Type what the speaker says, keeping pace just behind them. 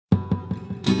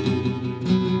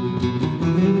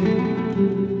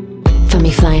From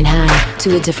me flying high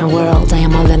to a different world, I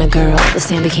am more than a girl. The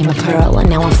sand became a pearl, and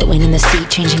now I'm floating in the sea,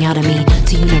 changing out of me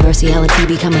to universality,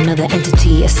 become another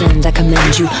entity. A sin I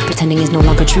commend you, pretending is no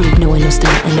longer true, knowing no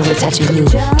style and no attaching glue.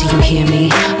 Do you hear me?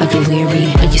 Are you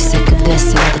weary? Are you sick of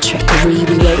this? All the trickery.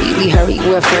 We worry, we hurry,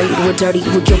 we're afraid, we're dirty,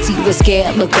 we're guilty, we're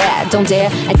scared. Look bad, don't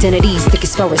dare. Identities thick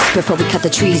as forest. Before we cut the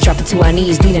trees, dropping to our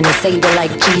knees, needing to say we're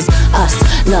like geez. Us,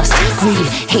 lust, greed,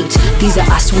 hate. These are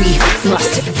us. We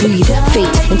must breathe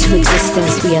fate into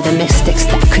existence. We are the mystics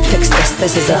that could fix this.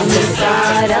 This is us.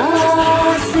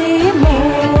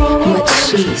 What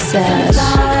she said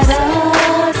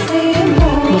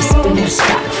must bring us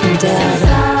back from dead.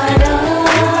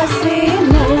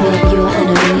 Love your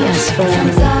enemy as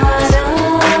friends.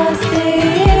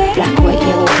 Black, white,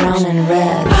 yellow, brown, and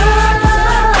red.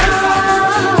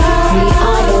 We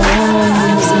are the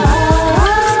ones.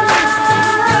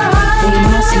 We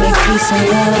must make peace and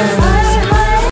love.